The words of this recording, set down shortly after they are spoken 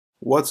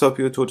What's up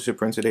YouTube, this is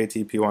Prince today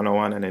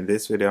TP101, and in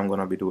this video I'm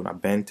going to be doing a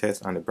bend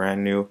test on the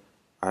brand new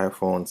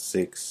iPhone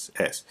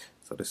 6s.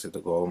 So this is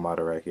the gold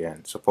model right here,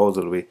 and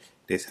supposedly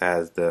this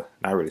has the,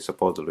 not really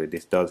supposedly,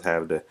 this does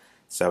have the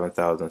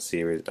 7000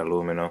 series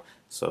aluminum,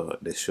 so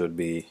this should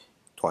be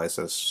twice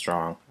as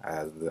strong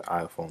as the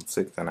iPhone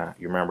 6. And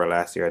you remember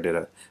last year I did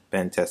a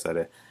bend test of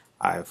the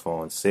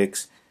iPhone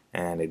 6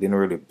 and it didn't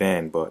really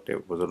bend, but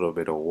it was a little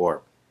bit of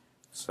warp.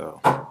 So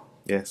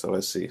yeah, so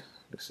let's see.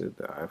 This is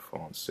the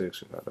iPhone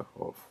 6. We got the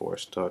whole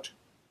Force Touch.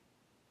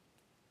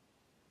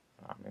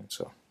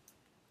 So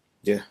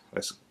yeah,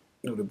 let's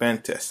do the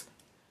bend test.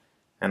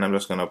 And I'm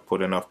just gonna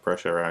put enough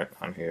pressure right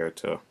on here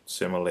to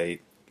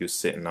simulate you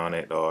sitting on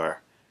it,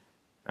 or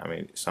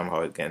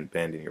somehow it can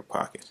bend in your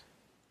pocket.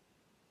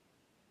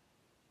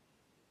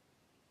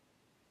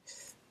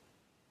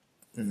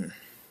 Oh,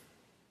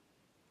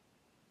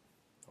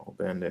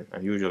 bending.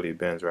 And usually it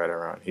bends right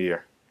around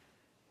here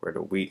where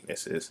the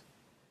weakness is,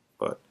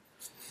 but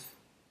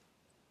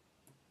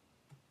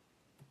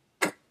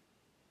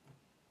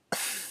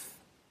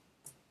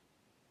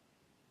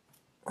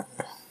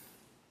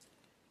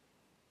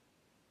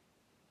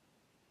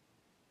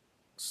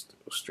still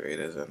straight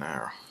as an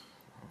arrow.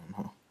 I don't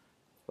know.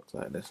 Looks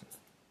like this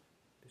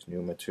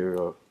new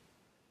material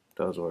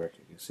does work.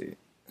 You can see.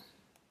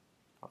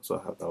 Also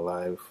have the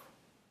live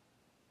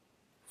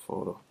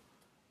photo.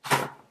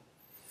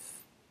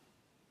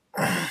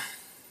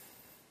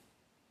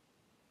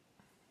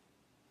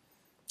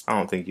 I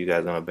don't think you guys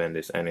are gonna bend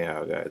this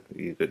anyhow, guys.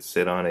 You could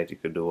sit on it, you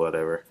could do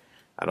whatever.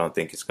 I don't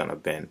think it's gonna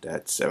bend.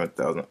 That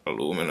 7000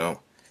 aluminum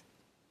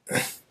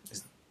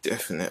is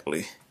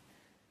definitely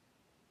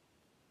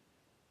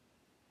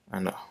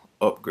an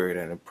upgrade,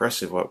 an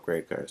impressive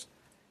upgrade, guys.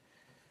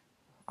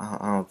 I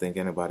don't think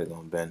anybody's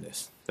gonna bend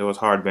this. It was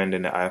hard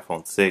bending the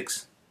iPhone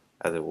 6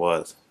 as it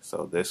was,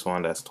 so this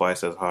one that's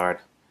twice as hard.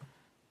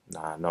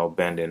 Nah, no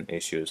bending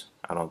issues,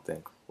 I don't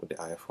think, with the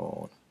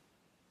iPhone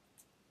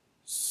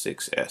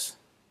 6s.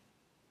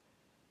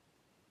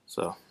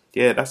 So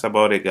yeah, that's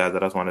about it, guys. I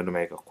just wanted to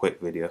make a quick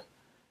video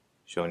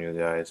showing you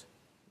guys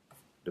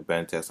the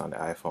bend test on the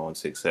iPhone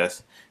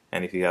 6s.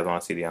 And if you guys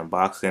want to see the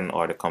unboxing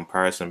or the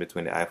comparison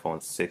between the iPhone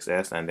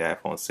 6s and the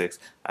iPhone 6,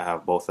 I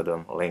have both of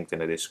them linked in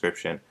the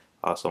description.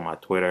 Also my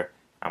Twitter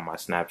and my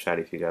Snapchat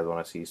if you guys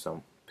want to see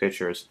some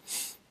pictures.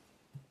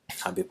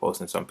 I'll be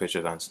posting some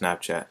pictures on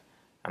Snapchat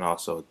and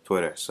also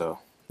Twitter. So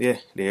yeah,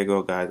 there you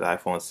go, guys.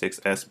 iPhone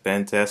 6s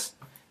bend test.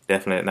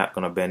 Definitely not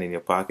going to bend in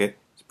your pocket.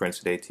 It's Prince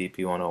Today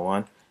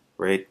TP101.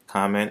 Rate,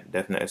 comment,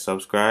 definitely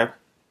subscribe.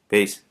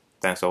 Peace.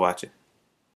 Thanks for watching.